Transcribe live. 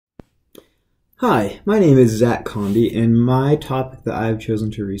Hi, my name is Zach Condi, and my topic that I've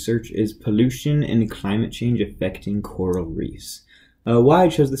chosen to research is pollution and climate change affecting coral reefs. Why I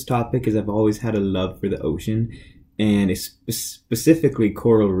chose this topic is I've always had a love for the ocean, and specifically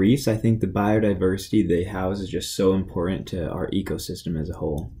coral reefs. I think the biodiversity they house is just so important to our ecosystem as a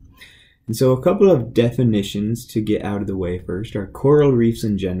whole. And so a couple of definitions to get out of the way first are coral reefs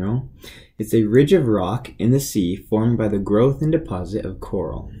in general. It's a ridge of rock in the sea formed by the growth and deposit of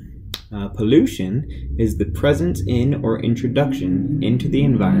coral. Pollution is the presence in or introduction into the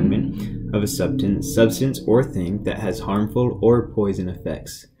environment of a substance or thing that has harmful or poison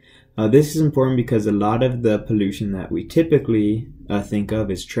effects. This is important because a lot of the pollution that we typically think of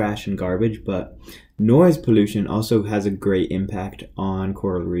is trash and garbage, but noise pollution also has a great impact on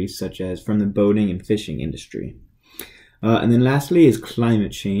coral reefs, such as from the boating and fishing industry. And then lastly is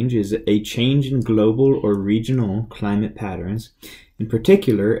climate change, is a change in global or regional climate patterns. In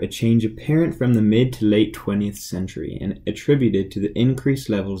particular, a change apparent from the mid to late 20th century and attributed to the increased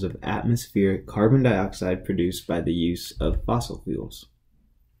levels of atmospheric carbon dioxide produced by the use of fossil fuels.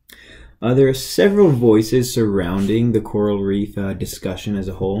 There are several voices surrounding the coral reef discussion as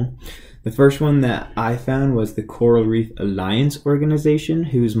a whole. The first one that I found was the Coral Reef Alliance organization,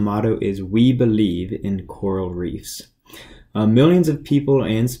 whose motto is "We believe in coral reefs." Millions of people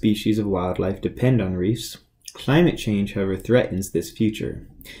and species of wildlife depend on reefs. Climate change, however, threatens this future.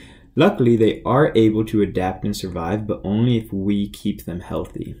 Luckily, they are able to adapt and survive, but only if we keep them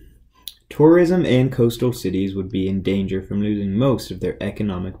healthy. Tourism and coastal cities would be in danger from losing most of their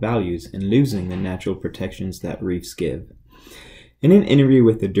economic values and losing the natural protections that reefs give. In an interview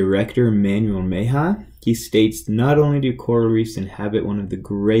with the director Manuel Meja, he states, "Not only do coral reefs inhabit one of the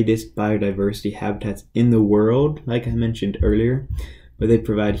greatest biodiversity habitats in the world, like I mentioned earlier, but they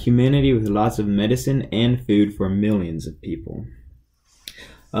provide humanity with lots of medicine and food for millions of people."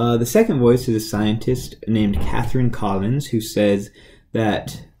 The second voice is a scientist named Catherine Collins, who says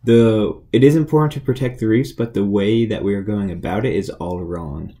that it is important to protect the reefs, but the way that we are going about it is all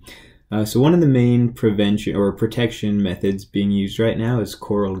wrong. So one of the main prevention or protection methods being used right now is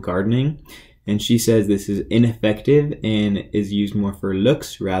coral gardening. And she says this is ineffective and is used more for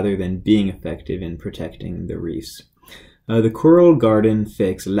looks rather than being effective in protecting the reefs. The coral garden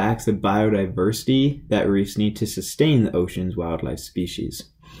fix lacks the biodiversity that reefs need to sustain the ocean's wildlife species.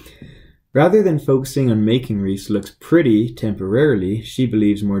 Rather than focusing on making reefs look pretty temporarily, she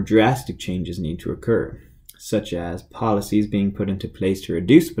believes more drastic changes need to occur, such as policies being put into place to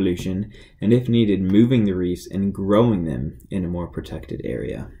reduce pollution, and if needed, moving the reefs and growing them in a more protected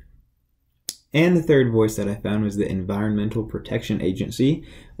area. And the third voice that I found was the Environmental Protection Agency,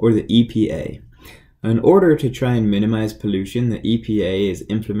 or the EPA. In order to try and minimize pollution, the EPA is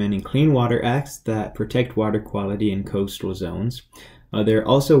implementing Clean Water Acts that protect water quality in coastal zones. They're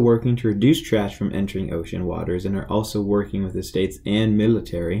also working to reduce trash from entering ocean waters and are also working with the states and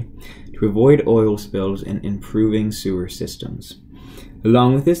military to avoid oil spills and improving sewer systems.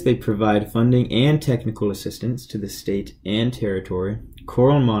 Along with this, they provide funding and technical assistance to the state and territory,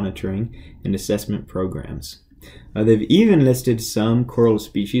 coral monitoring, and assessment programs. They've even listed some coral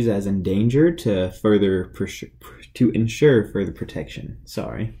species as endangered to ensure further protection.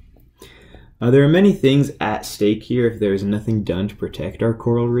 There are many things at stake here if there is nothing done to protect our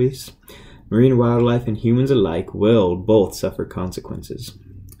coral reefs. Marine wildlife and humans alike will both suffer consequences.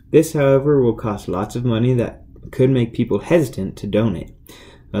 This, however, will cost lots of money that could make people hesitant to donate.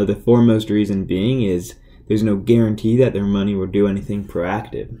 The foremost reason being is there's no guarantee that their money will do anything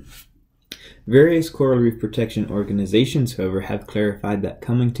proactive. Various coral reef protection organizations, however, have clarified that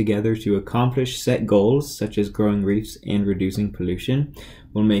coming together to accomplish set goals, such as growing reefs and reducing pollution,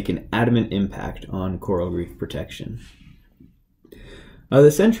 will make an adamant impact on coral reef protection. The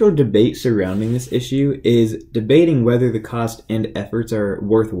central debate surrounding this issue is debating whether the cost and efforts are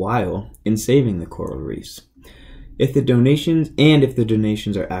worthwhile in saving the coral reefs, if the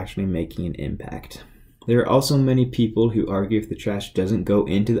donations are actually making an impact. There are also many people who argue if the trash doesn't go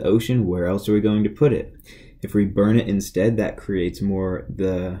into the ocean, where else are we going to put it? If we burn it instead, that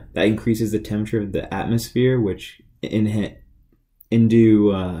increases the temperature of the atmosphere, which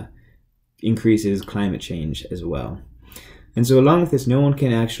increases climate change as well. And so along with this, no one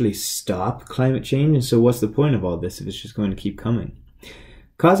can actually stop climate change, and so what's the point of all this if it's just going to keep coming?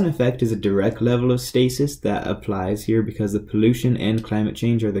 Cause and effect is a direct level of stasis that applies here because the pollution and climate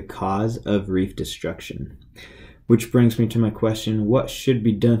change are the cause of reef destruction. Which brings me to my question, what should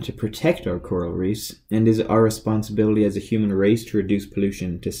be done to protect our coral reefs? And is it our responsibility as a human race to reduce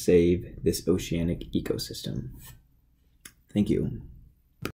pollution to save this oceanic ecosystem? Thank you.